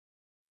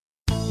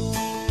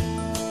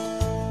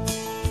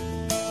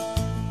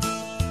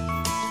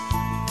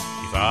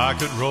I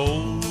could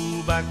roll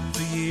back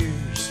the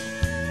years,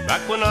 back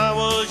when I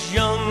was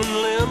young and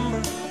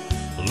limber,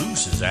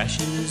 loose as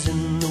ashes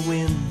in the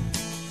wind.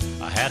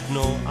 I had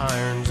no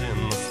irons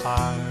in the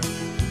fire,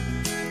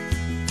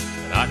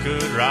 and I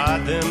could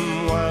ride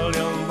them wild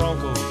young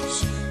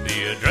broncos.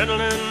 The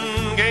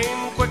adrenaline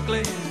came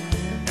quickly,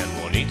 and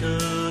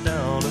Juanita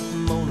down at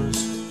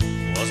Mona's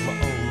was my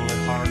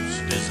only heart's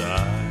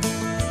desire.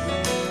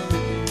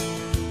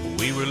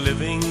 We were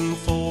living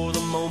for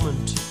the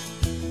moment,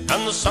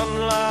 and the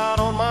sunlight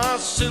on my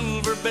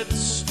silver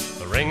bits,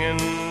 the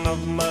ringing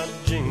of my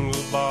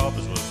jingle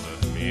bobs was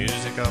the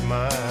music of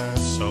my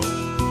soul.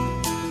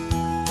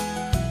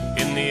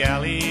 In the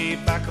alley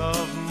back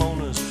of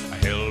Mona's, I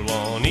held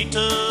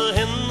Juanita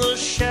in the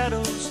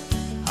shadows.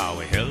 How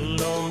we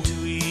held on to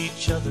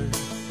each other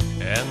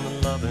and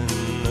the loving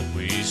that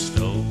we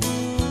stole.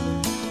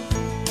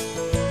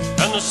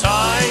 And the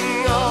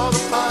sighing of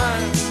the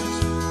pines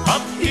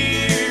up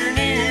here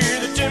near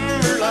the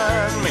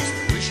timberline makes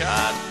me wish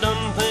I'd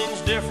done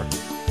things different.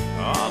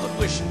 Ah, but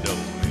wishing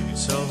don't make it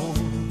so.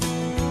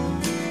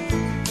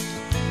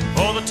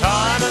 For the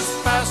time has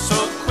passed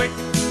so quick,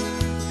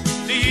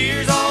 the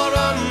years all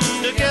run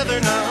together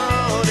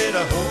now. Did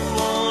I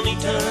hold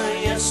Juanita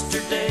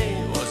yesterday?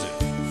 Was it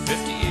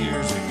 50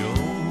 years ago?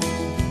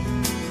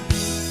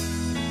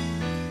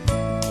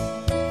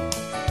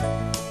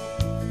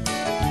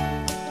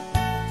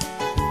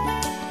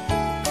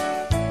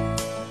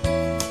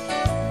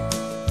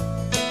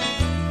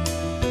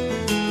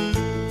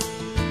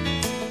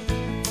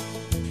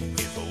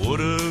 If I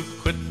would've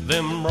quit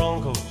them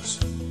Broncos,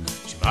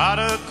 she might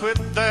have quit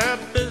that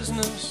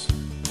business.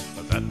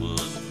 But that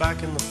was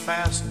back in the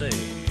fast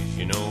days,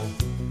 you know,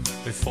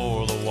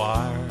 before the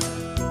wire.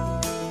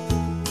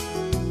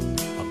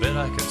 I bet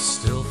I could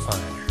still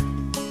find her,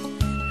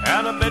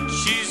 and I bet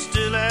she's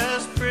still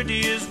as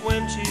pretty as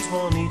when she's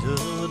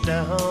Juanita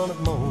down at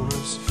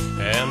Mona's,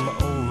 and my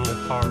only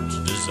heart's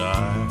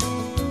desire.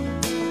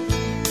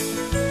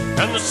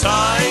 And the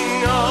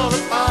sighing of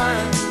the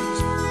pines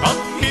up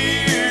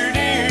here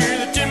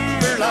near the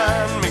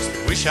timberline makes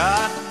me wish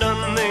I'd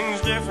done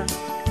things different.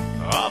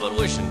 Ah, but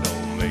wishing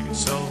don't make it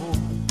so.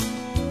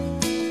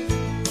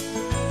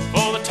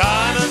 For the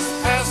time has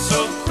passed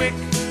so quick,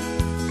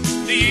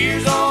 the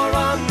years all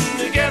run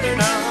together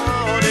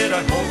now. Did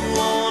I hold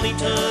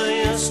Juanita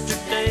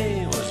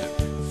yesterday? Was it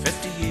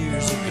 50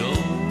 years ago?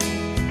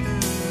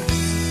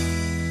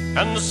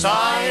 And the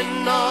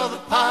sighing of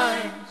the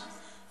pines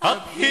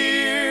up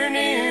here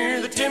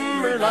near the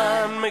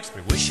timberline makes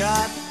me wish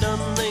I'd done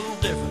things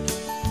different.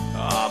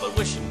 Ah, but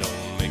wishing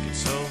don't make it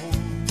so.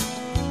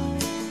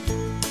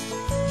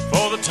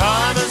 For the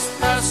time has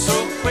passed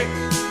so quick,